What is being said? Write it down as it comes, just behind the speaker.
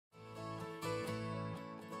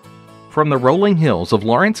From the rolling hills of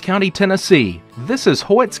Lawrence County, Tennessee, this is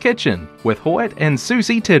Hoyt's Kitchen with Hoyt and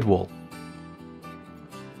Susie Tidwell.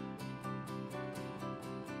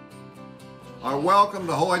 Welcome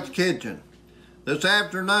to Hoyt's Kitchen. This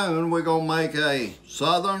afternoon we're going to make a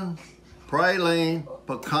Southern Praline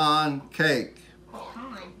Pecan cake.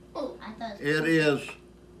 It is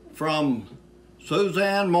from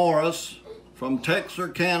Suzanne Morris from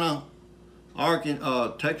Texarkana,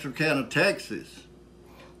 Texas.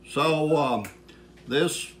 So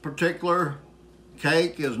this particular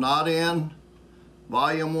cake is not in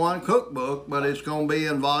Volume 1 cookbook, but it's going to be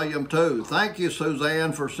in Volume 2. Thank you,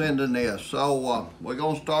 Suzanne, for sending this. So we're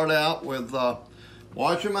going to start out with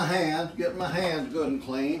washing my hands, getting my hands good and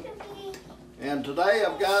clean. And today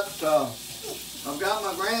I've got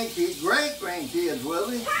my great grandkids with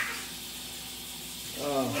me.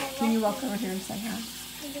 Can you walk over here and say hi?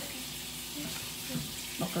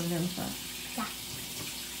 Walk over there and say.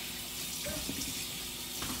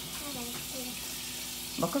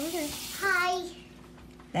 Look over there. Hi.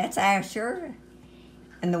 That's Asher.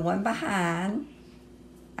 And the one behind,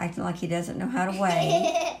 acting like he doesn't know how to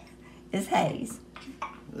wave, is Hayes.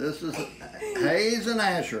 This is Hayes and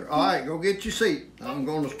Asher. All right, go get your seat. I'm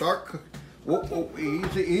going to start cooking. Whoa,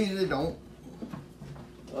 easy, don't.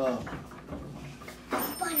 All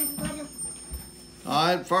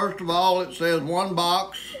right, first of all, it says 1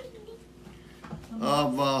 box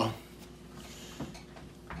of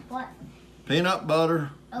What? peanut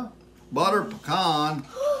butter, butter pecan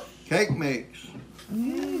cake mix.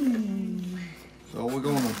 So we're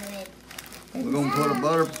gonna put a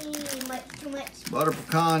butter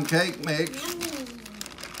pecan cake mix.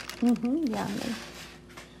 Yummy.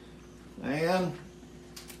 And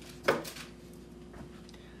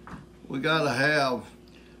we gotta have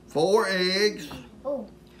 4 eggs. Oh,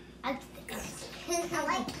 I like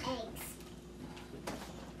eggs.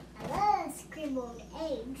 I love scrambled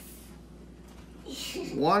eggs.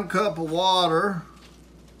 1 cup of water.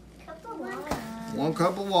 1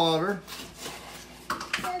 cup of water.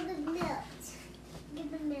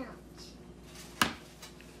 Give the milk.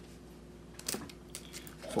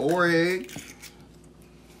 4 eggs.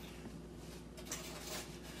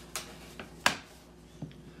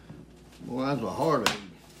 Well, that's a hard egg.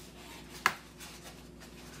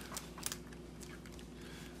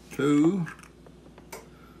 2.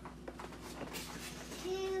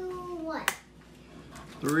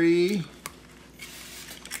 3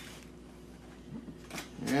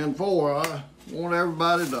 and 4. I want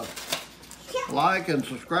everybody to like and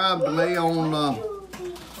subscribe to me on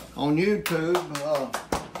YouTube.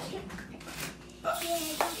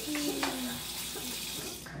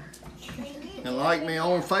 And like me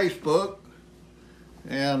on Facebook.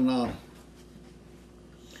 And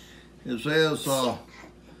it says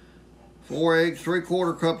 4 eggs,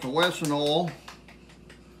 3/4 cups of Wesson oil.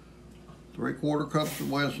 3/4 cups of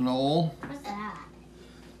Wesson oil. What's that?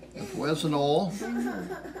 That's Wesson oil.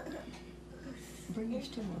 Bring your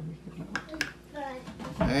stool over here.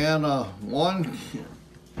 And 1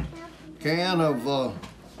 can of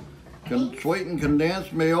sweetened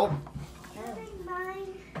condensed milk.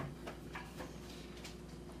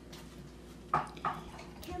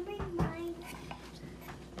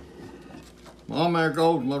 Mom, there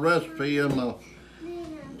goes my recipe in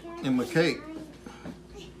my cake.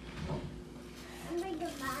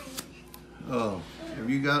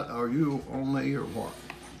 Are you on me or what?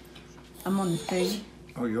 I'm on the food.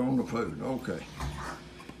 Oh, you're on the food, okay.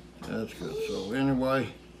 That's good. So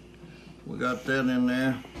anyway, we got that in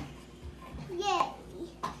there. Yay.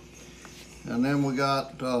 And then we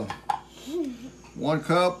got 1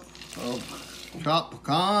 cup of chopped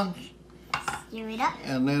pecans. Stir it up.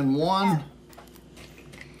 And then 1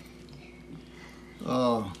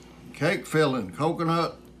 cake filling,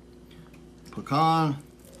 coconut, pecan,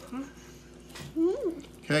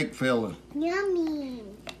 cake filling, Yummy.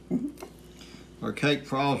 or cake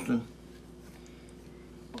frosting.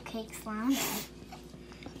 Cake slime.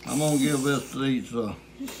 I'm gonna give this to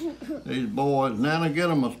these boys. Nana, get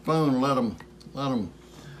them a spoon. Let them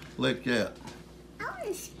lick that. I want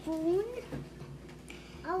a spoon.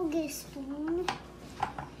 I'll get a spoon.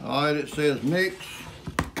 All right, it says mix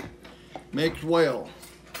well.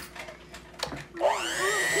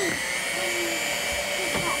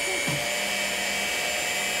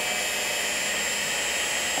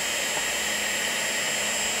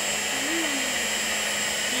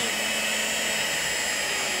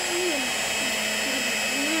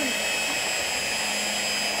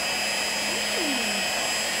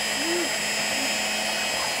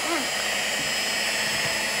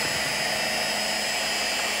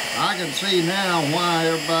 I can see now why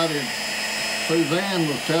everybody's Suzanne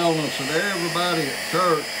was telling us that everybody at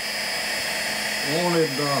church wanted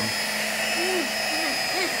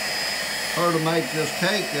her to make this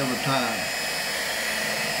cake every time.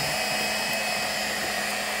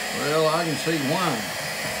 Well, I can see why.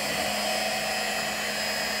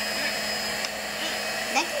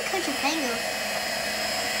 That can cut your finger.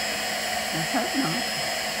 I hope not.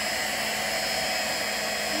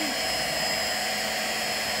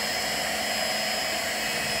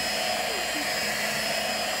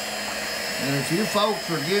 And if you folks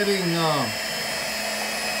are getting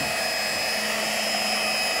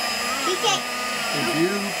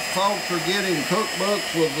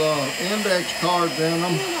cookbooks with index cards in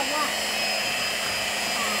them,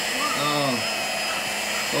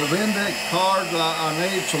 those index cards, I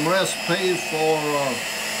need some recipes for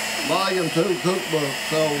Volume 2 cookbook.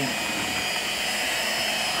 So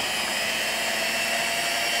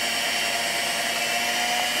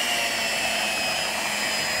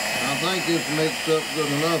I think it's mixed up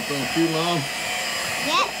good enough, don't you, Mom?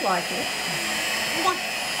 Yeah. Looks like it. Yeah.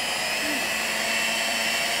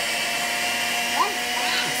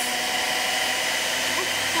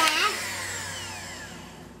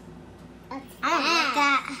 I don't like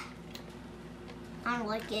that. I don't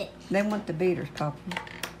like it. They want the beaters popping.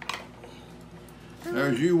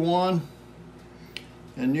 There's you one,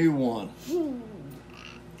 and you one.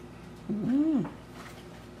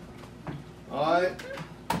 All right.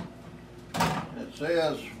 It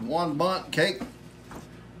says 1 bundt cake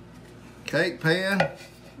pan.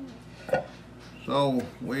 So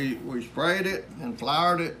we sprayed it and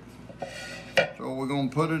floured it. So we're gonna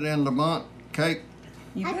put it in the bundt cake.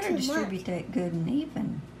 You That's better too distribute that good and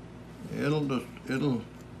even. It'll distribute.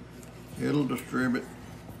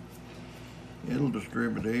 It'll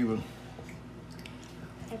distribute even.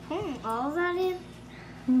 They're putting all that in?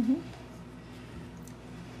 Mm-hmm.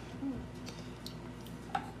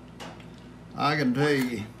 I can tell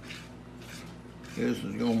you, this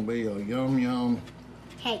is gonna be a yum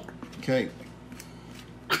Cake. cake.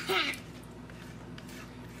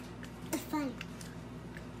 It's funny.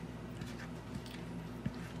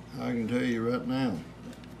 I can tell you right now.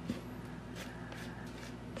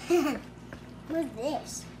 What's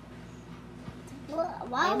this?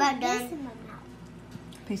 Why about this in my mouth?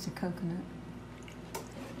 Piece of coconut.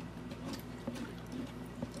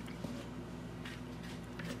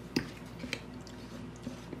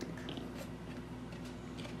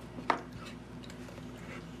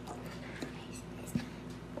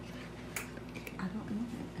 I don't know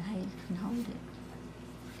that Hayes can hold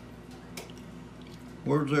it.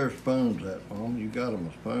 Where's their spoons at, Mom? You got them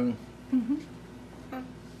a spoon? Mm-hmm.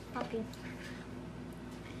 Puppy.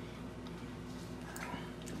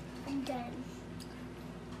 I'm done.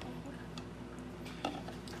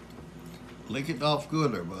 Lick it off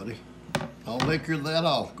good there, buddy. Don't lick that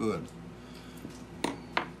off good.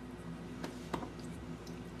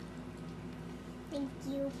 Thank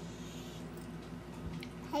you.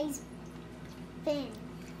 Hayes Ben.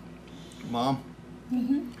 Mom,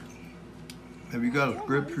 Mm-hmm. have you got a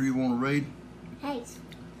scripture you want to read? Hayes.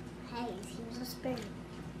 He was a spoon.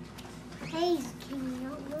 Hayes, can you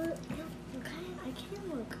not look? No, I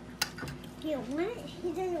can't look. He don't want it.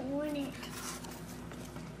 He doesn't want it.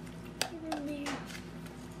 Get in there.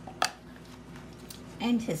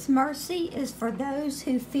 And his mercy is for those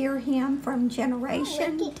who fear him from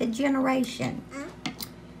generation to generation.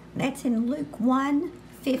 That's in Luke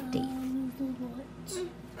 1:50.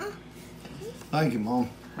 Thank you, Mom.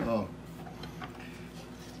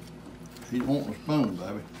 He's wanting a spoon,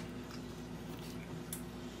 baby.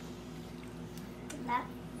 That.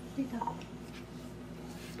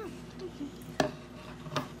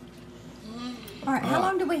 All right, how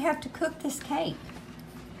long do we have to cook this cake?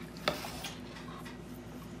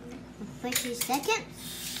 50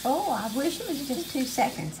 seconds. Oh, I wish it was just 2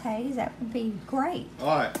 seconds, Hayes. That would be great. All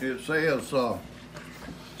right, it says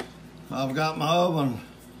I've got my oven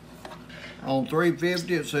on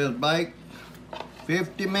 350. It says bake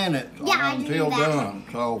 50 minutes until done.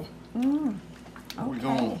 So Okay.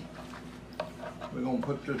 we're gonna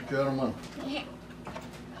put this gentleman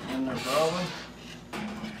in this oven.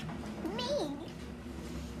 Me.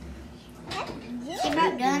 50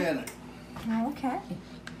 About done. minutes. Okay.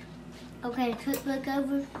 Okay, cookbook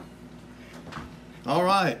over. All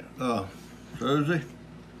right, Susie.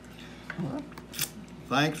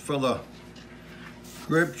 Thanks for the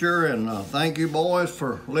scripture, and thank you boys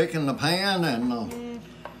for licking the pan, and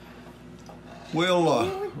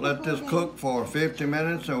we'll let this cook for 50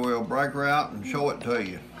 minutes and we'll break her out and show it to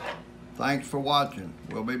you. Thanks for watching.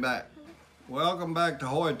 We'll be back. Welcome back to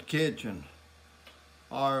Hoyt's Kitchen.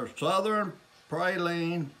 Our Southern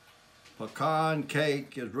Praline pecan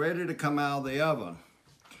cake is ready to come out of the oven.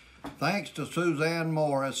 Thanks to Suzanne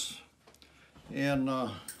Morris in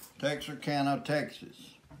Texarkana, Texas.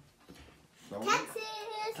 So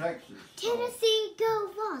Texas. Tennessee, go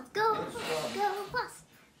Vols, go Vols, go Vols.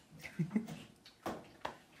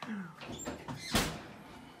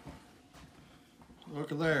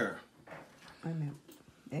 Look at there. Wait a minute.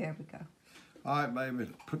 There we go. All right, baby,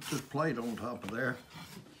 put this plate on top of there.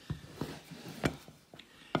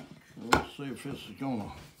 Let's see if this is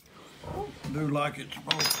gonna do like it's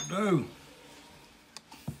supposed to do.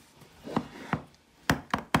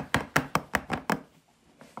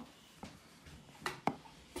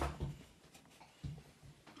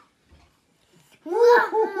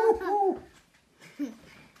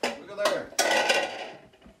 Look at there.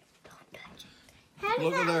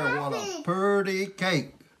 Look at there, what a pretty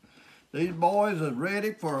cake. These boys are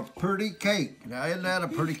ready for a pretty cake. Now, isn't that a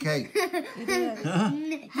pretty cake? It is. Huh?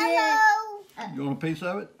 Hello. You want a piece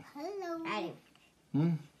of it? Hello. Hi.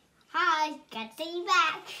 Hi, got to see you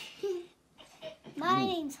back. My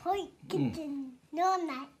name's Hoyt Kitchen. No, I'm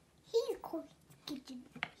not. He's Hoyt Kitchen.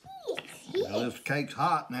 He Now, this cake's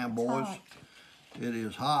hot now, boys. hot. It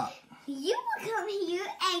is hot. You will come here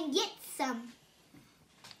and get some.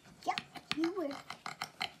 Yep, you will.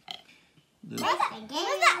 This, What's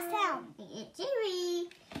that sound? It's Jerry.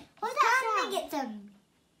 What's that sound? Get some.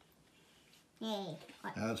 Yay.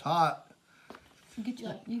 that's hot. You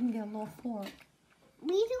can get a little fork.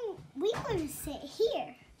 We want to sit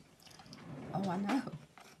here. Oh, I know.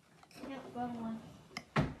 No, wrong one.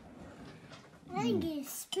 I can get a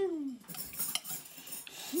spoon.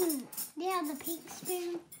 Yeah, the pink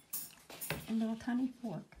spoon. A little tiny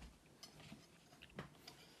fork.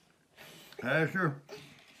 Asher,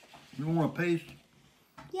 you want a piece?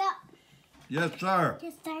 Yep. Yes, sir.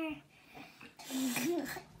 Just there.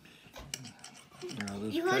 Now,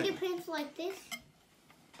 this You hold cake, your pants like this?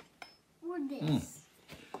 Or this?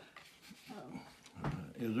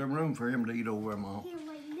 is there room for him to eat over them all? Here,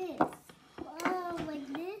 like this. Oh, like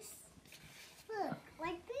this? Look,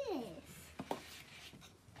 like this.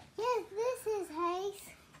 Yes, this is Hayes.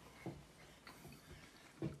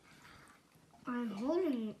 I'm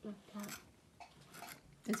holding it like that.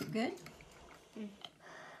 Is it good?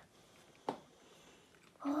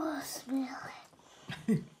 Oh, smell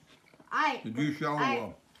it. Did you show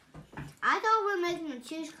I thought we were making a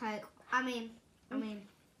cheesecake. I mean,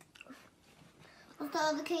 what's the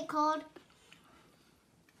other cake called?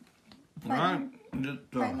 all right,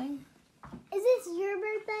 just, Praline? Is this your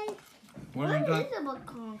birthday? what do you think? is a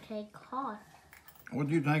pecan cake called? What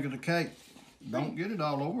do you think of the cake? Don't get it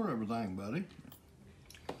all over everything, buddy.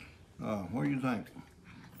 What do you think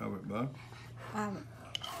of it, bud? I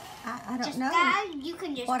don't Just know. guys, you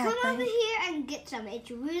can just what I come over think. here and get some.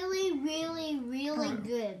 It's really, really, really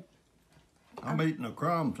good. I'm eating the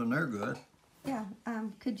crumbs and they're good. Yeah.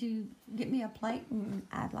 Could you get me a plate, and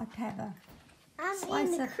I'd like to have a I'm slice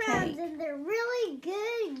eating the of crumbs cake. and they're really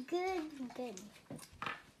good, good, good.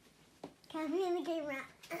 Can we in the game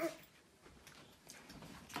right?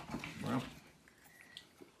 Well,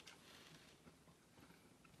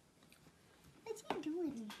 What's he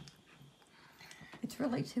doing? It's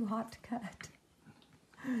really too hot to cut.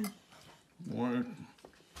 well,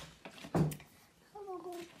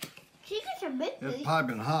 She gets a big it's piece.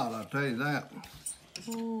 piping hot, I'll tell you that.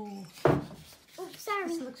 Ooh, Oops, sorry.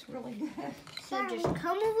 this looks really good. So just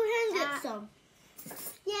come over here and get some.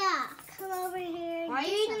 Yeah, come over here. Why are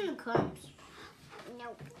you eating the crumbs?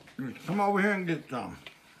 Nope. Just come over here and get some.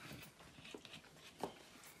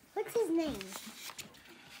 What's his name?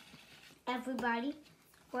 Everybody.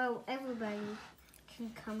 Well, everybody can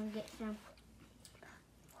come and get some.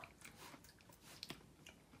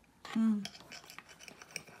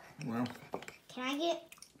 Well, Can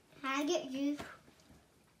I get juice?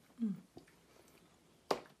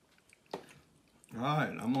 all right,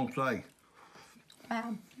 I'm gonna say,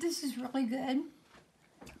 Wow, this is really good.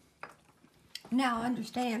 Now I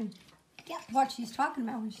understand what she's talking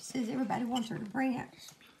about when she says everybody wants her to bring it.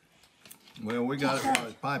 well, we got it while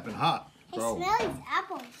it's piping hot. I So smell these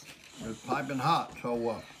apples. it's piping hot.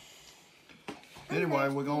 So anyway,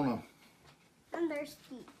 we're gonna I'm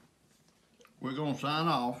thirsty. sign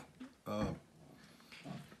off. For a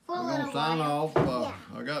We're gonna little sign while. off.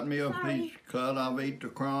 I got me a Sorry. piece cut. I've eat the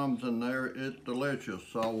crumbs and it's delicious.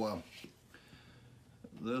 So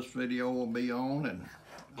this video will be on, and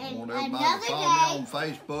I And want everybody another to follow day. me on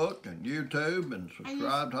Facebook and YouTube and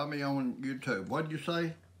subscribe to me on YouTube. What'd you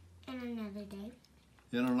say? And another day.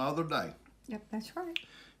 In another day. Yep, that's right.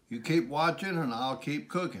 You keep watching and I'll keep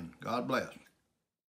cooking. God bless.